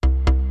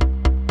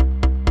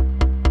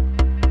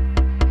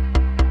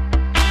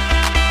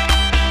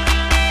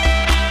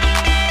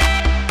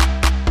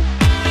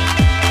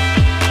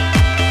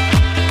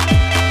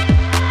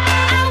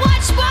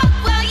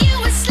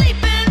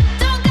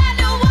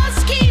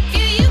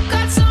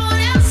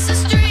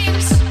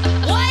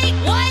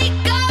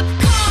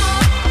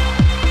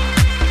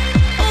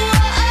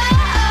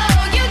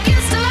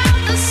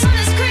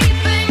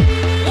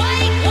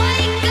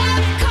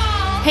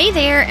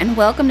there, and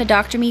welcome to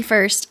Dr. Me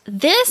First.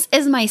 This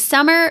is my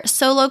summer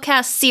solo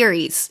cast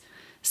series.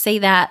 Say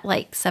that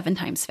like 7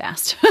 times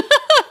fast.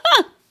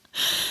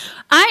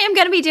 I am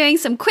going to be doing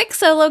some quick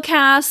solo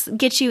casts,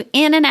 get you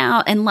in and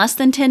out in less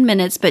than 10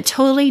 minutes, but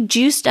totally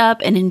juiced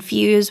up and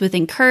infused with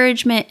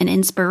encouragement and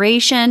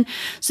inspiration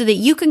so that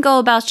you can go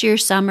about your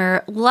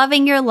summer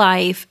loving your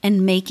life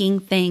and making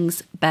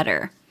things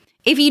better.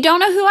 If you don't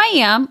know who I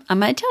am,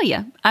 I'm going to tell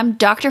you. I'm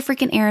Dr.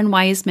 freaking Erin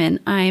Wiseman.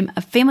 I'm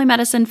a family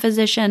medicine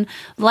physician,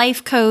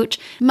 life coach,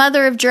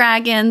 mother of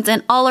dragons,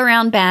 and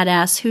all-around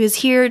badass who is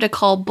here to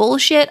call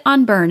bullshit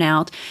on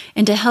burnout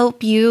and to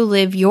help you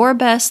live your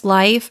best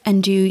life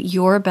and do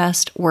your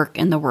best work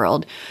in the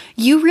world.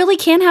 You really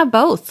can have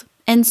both.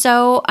 And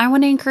so I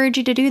want to encourage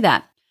you to do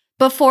that.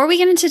 Before we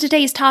get into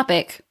today's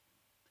topic,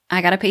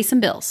 I got to pay some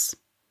bills.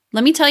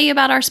 Let me tell you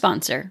about our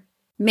sponsor.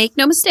 Make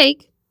no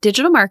mistake,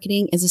 digital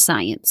marketing is a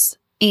science,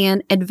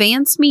 and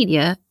Advanced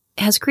Media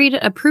has created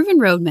a proven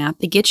roadmap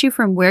that gets you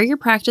from where your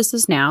practice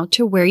is now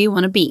to where you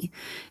want to be.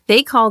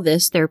 They call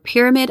this their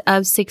pyramid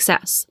of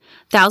success.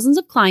 Thousands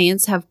of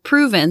clients have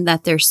proven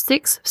that their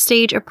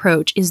 6-stage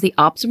approach is the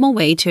optimal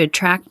way to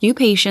attract new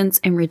patients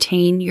and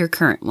retain your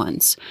current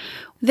ones.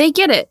 They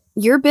get it.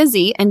 You're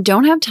busy and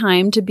don't have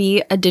time to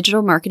be a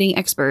digital marketing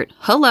expert.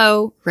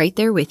 Hello, right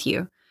there with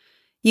you.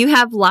 You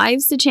have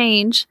lives to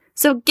change.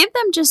 So give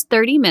them just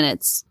 30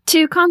 minutes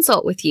to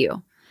consult with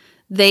you.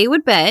 They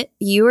would bet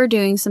you are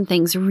doing some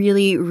things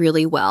really,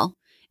 really well.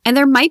 And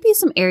there might be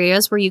some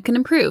areas where you can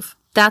improve.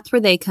 That's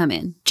where they come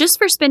in. Just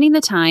for spending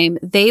the time,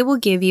 they will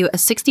give you a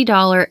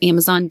 $60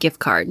 Amazon gift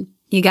card.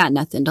 You got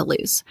nothing to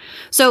lose.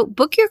 So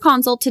book your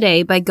consult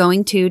today by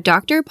going to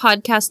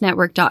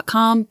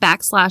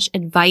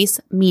drpodcastnetwork.com/advice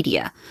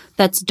media.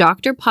 That's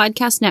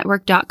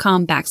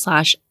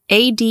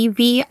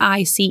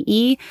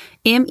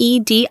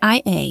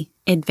drpodcastnetwork.com/ADVICEMEDIA.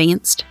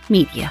 Advanced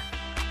Media.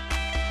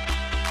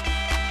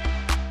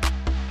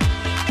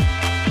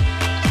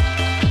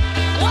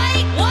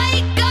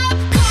 Wake up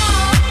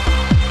call.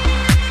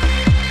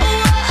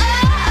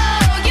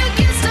 Whoa, you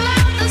can still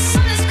out, the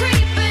sun is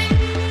creeping.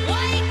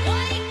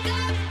 Wake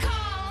up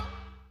call.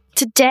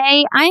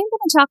 Today, I am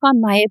going to talk on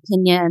my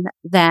opinion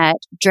that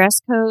dress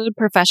code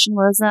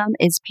professionalism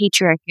is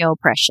patriarchal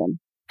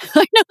oppression. I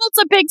know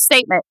it's a big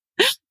statement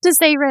to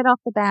say right off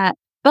the bat,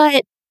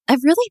 but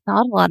I've really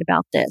thought a lot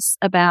about this,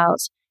 about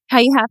how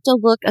you have to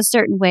look a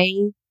certain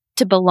way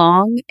to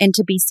belong and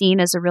to be seen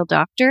as a real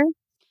doctor.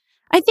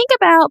 I think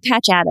about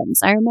Patch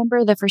Adams. I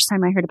remember the first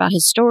time I heard about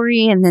his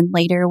story and then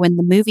later when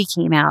the movie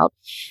came out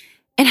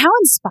and how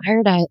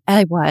inspired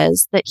I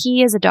was that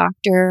he as a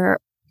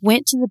doctor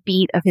went to the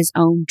beat of his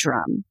own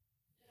drum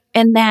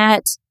and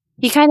that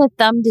he kind of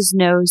thumbed his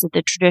nose at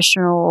the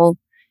traditional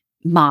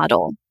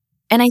model.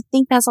 And I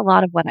think that's a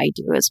lot of what I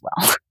do as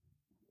well.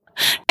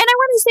 And I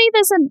want to say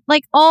this in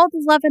like all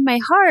the love in my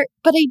heart,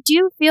 but I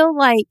do feel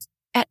like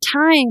at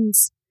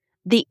times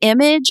the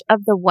image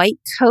of the white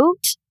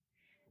coat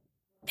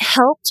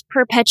helped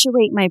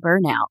perpetuate my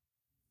burnout.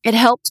 It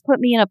helped put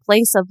me in a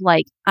place of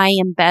like, I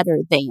am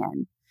better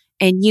than,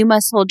 and you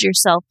must hold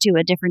yourself to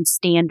a different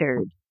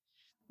standard.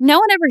 No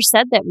one ever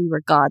said that we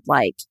were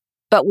godlike,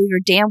 but we were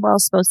damn well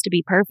supposed to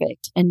be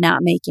perfect and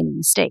not make any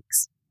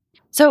mistakes.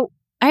 So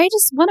I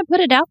just want to put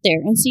it out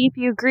there and see if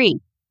you agree.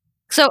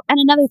 So, and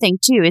another thing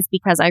too is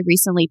because I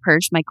recently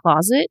purged my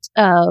closet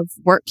of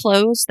work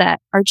clothes that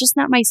are just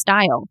not my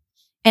style.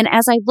 And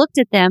as I looked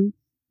at them,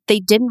 they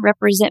didn't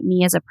represent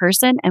me as a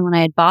person. And when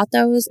I had bought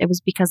those, it was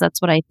because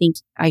that's what I think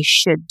I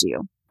should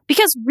do.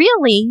 Because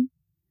really,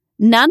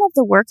 none of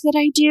the work that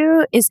I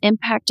do is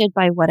impacted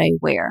by what I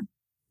wear.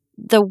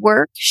 The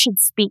work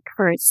should speak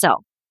for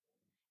itself.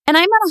 And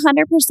I'm at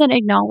 100%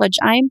 acknowledge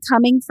I'm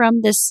coming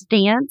from this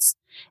stance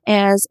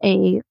as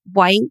a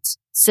white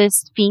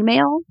cis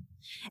female.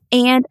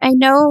 And I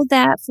know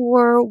that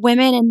for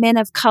women and men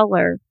of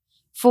color,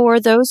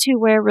 for those who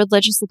wear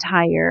religious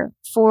attire,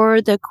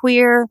 for the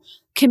queer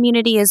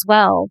community as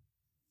well,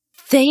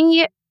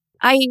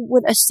 I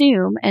would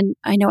assume, and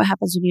I know what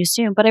happens when you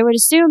assume, but I would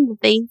assume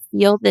that they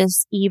feel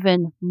this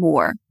even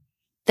more,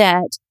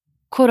 that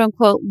quote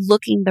unquote,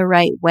 looking the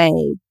right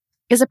way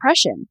is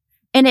oppression.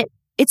 And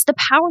it's the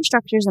power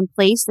structures in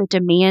place that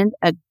demand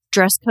a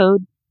dress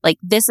code, like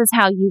this is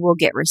how you will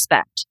get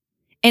respect,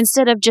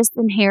 instead of just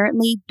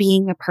inherently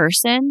being a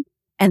person,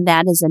 and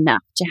that is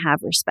enough to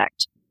have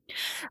respect.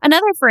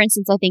 Another, for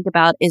instance, I think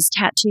about is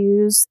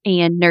tattoos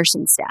and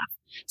nursing staff.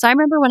 So I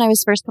remember when I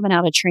was first coming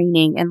out of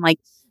training and like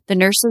the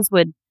nurses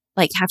would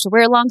like have to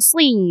wear long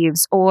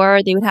sleeves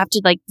or they would have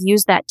to like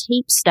use that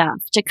tape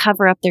stuff to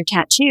cover up their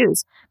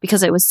tattoos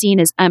because it was seen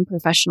as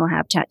unprofessional to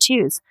have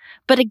tattoos.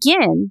 But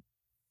again,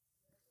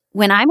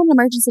 when I'm in an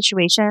emergency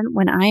situation,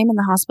 when I'm in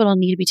the hospital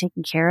and need to be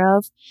taken care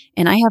of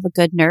and I have a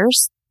good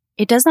nurse,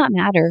 it does not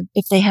matter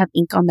if they have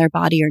ink on their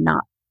body or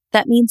not.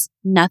 That means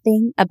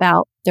nothing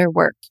about their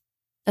work.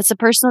 That's a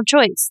personal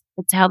choice.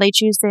 It's how they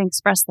choose to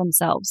express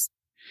themselves.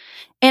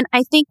 And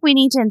I think we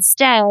need to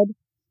instead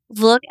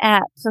look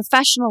at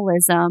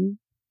professionalism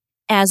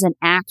as an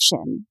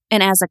action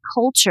and as a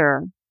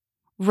culture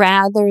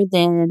rather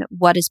than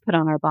what is put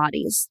on our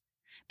bodies.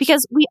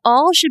 Because we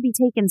all should be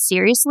taken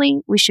seriously.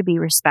 We should be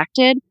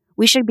respected.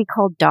 We should be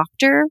called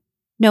doctor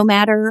no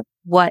matter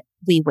what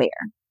we wear.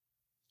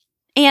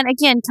 And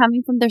again,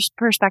 coming from the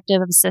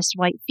perspective of a cis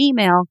white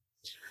female,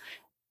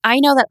 I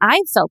know that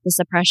I've felt this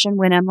oppression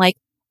when I'm like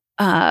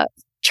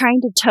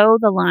trying to toe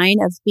the line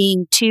of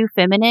being too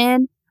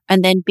feminine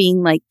and then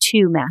being like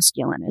too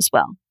masculine as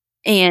well.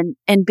 And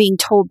being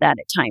told that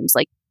at times,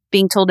 like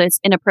being told it's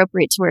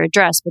inappropriate to wear a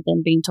dress, but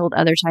then being told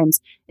other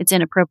times it's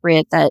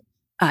inappropriate that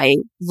I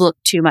look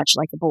too much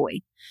like a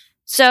boy.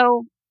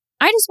 So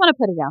I just want to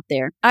put it out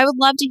there. I would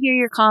love to hear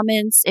your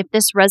comments if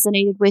this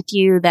resonated with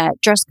you, that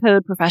dress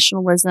code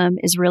professionalism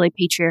is really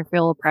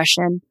patriarchal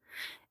oppression.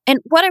 And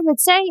what I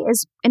would say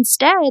is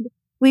instead,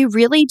 we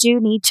really do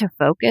need to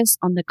focus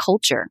on the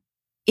culture.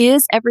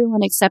 Is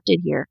everyone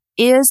accepted here?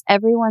 Is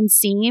everyone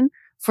seen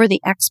for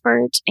the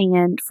expert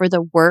and for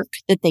the work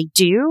that they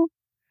do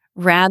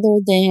rather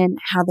than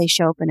how they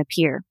show up and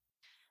appear?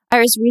 I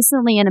was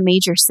recently in a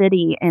major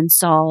city and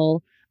saw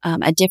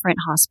a different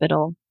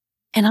hospital.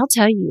 And I'll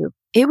tell you,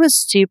 it was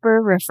super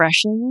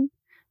refreshing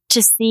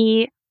to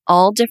see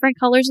all different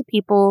colors of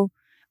people,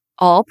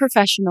 all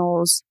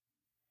professionals,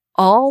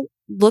 all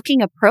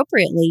looking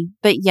appropriately,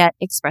 but yet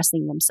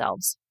expressing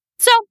themselves.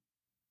 So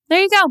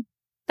there you go.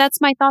 That's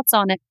my thoughts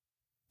on it.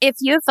 If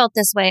you have felt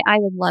this way, I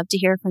would love to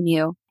hear from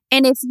you.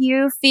 And if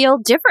you feel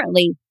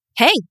differently,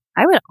 hey,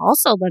 I would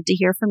also love to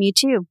hear from you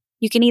too.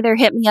 You can either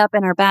hit me up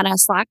in our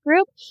Badass Slack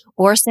group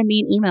or send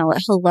me an email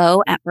at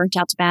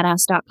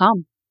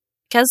hello@burntoutobadass.com.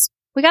 Because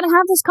we got to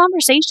have this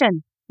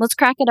conversation. Let's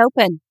crack it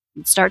open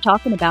and start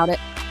talking about it.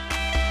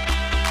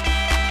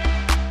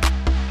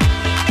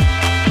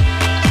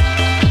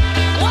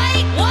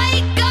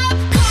 Wake up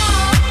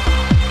call.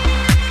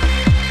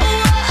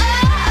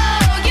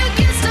 Whoa, you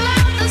can still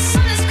out, the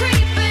sun is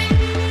creeping.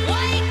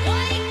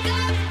 Wake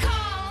up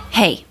call.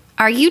 Hey,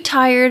 are you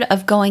tired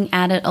of going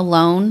at it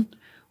alone?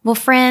 Well,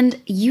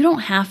 friend, you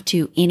don't have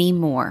to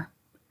anymore.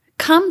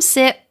 Come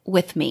sit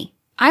with me.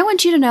 I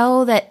want you to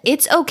know that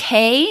it's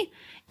okay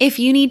if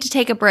you need to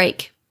take a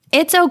break.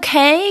 It's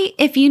okay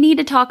if you need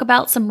to talk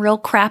about some real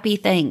crappy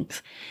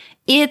things.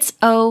 It's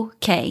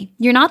okay.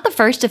 You're not the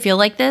first to feel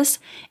like this,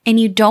 and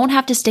you don't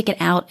have to stick it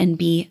out and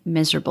be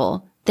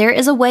miserable. There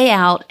is a way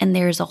out, and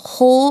there's a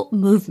whole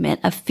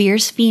movement of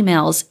fierce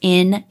females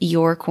in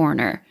your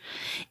corner.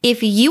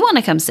 If you want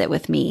to come sit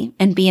with me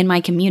and be in my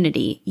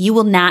community, you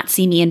will not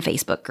see me in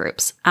Facebook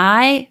groups.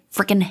 I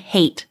freaking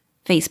hate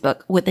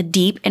Facebook with a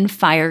deep and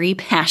fiery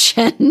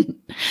passion.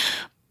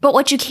 But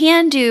what you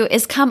can do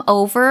is come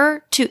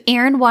over to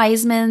Erin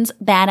Wiseman's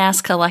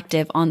Badass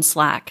Collective on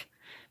Slack.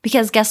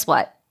 Because guess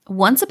what?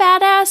 Once a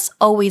badass,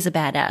 always a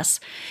badass.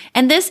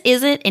 And this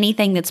isn't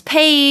anything that's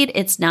paid.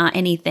 It's not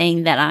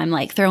anything that I'm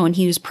like throwing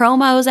huge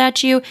promos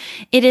at you.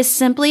 It is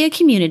simply a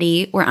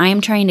community where I am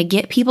trying to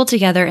get people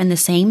together in the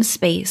same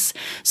space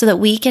so that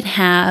we can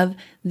have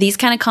these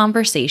kind of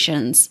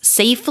conversations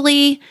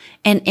safely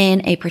and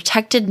in a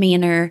protected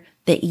manner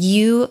that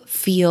you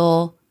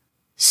feel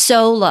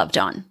so loved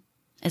on.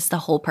 It's the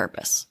whole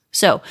purpose.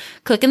 So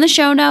click in the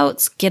show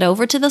notes, get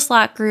over to the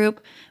Slack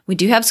group. We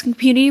do have some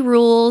community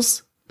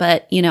rules,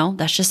 but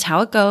that's just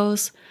how it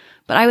goes.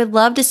 But I would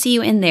love to see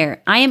you in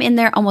there. I am in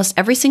there almost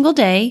every single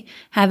day,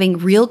 having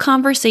real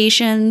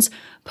conversations,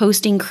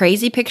 posting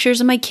crazy pictures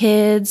of my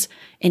kids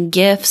and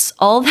gifts,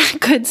 all that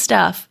good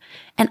stuff.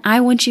 And I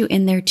want you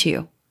in there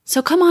too.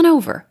 So come on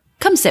over.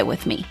 Come sit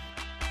with me.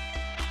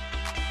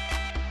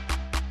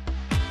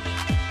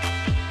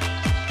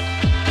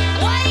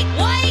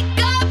 Wake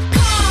up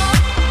call.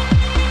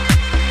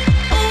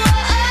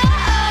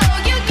 Whoa,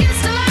 you can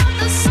still out,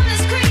 the sun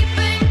is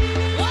creeping.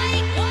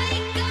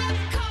 Wake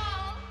up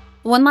call.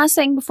 One last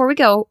thing before we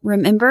go,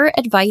 remember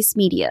Advice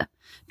Media.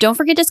 Don't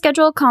forget to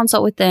schedule a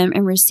consult with them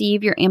and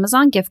receive your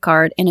Amazon gift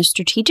card and a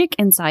strategic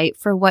insight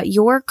for what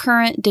your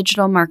current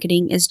digital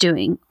marketing is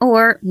doing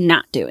or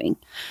not doing.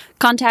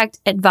 Contact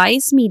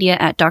Advice Media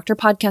at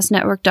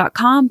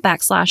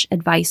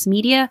drpodcastnetwork.com/Advice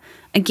Media.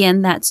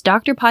 Again, that's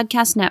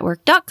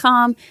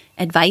drpodcastnetwork.com,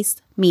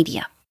 Advice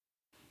Media.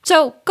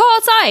 So go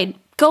outside,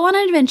 go on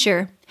an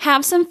adventure,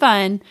 have some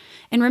fun,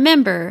 and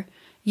remember,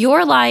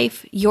 your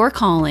life, your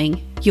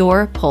calling,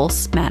 your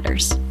pulse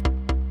matters.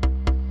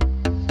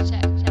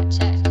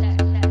 Check.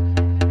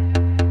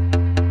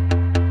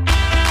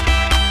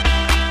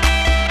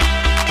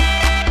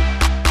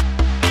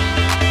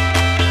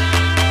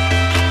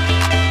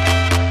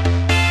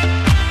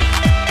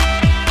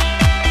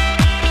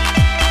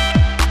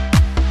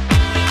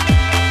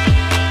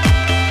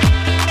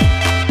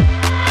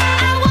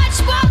 I watch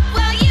walk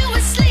while you were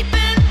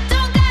sleeping.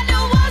 Don't got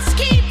no walls to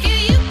keep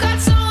you. You got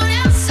someone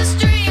else's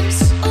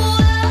dreams.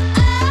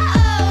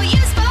 Whoa, you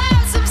spell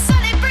out some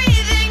sunny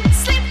breathing.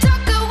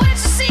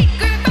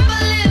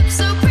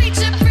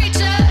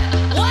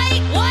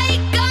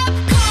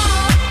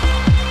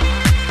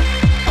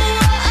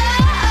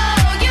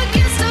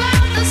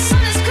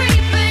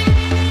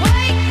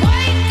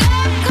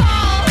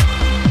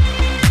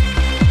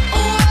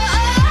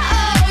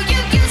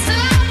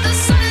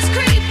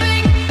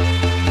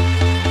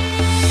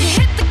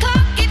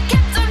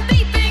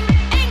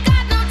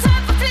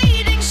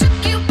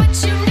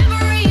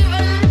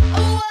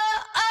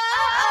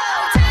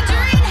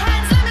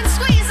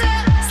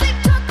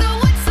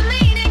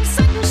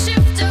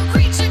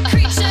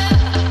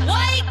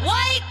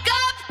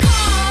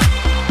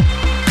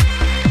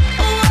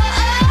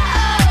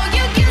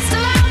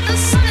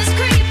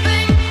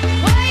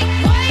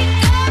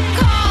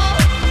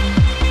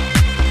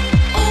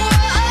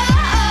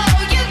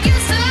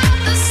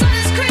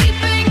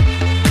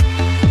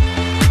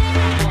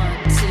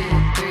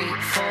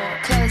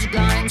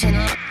 turn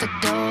up the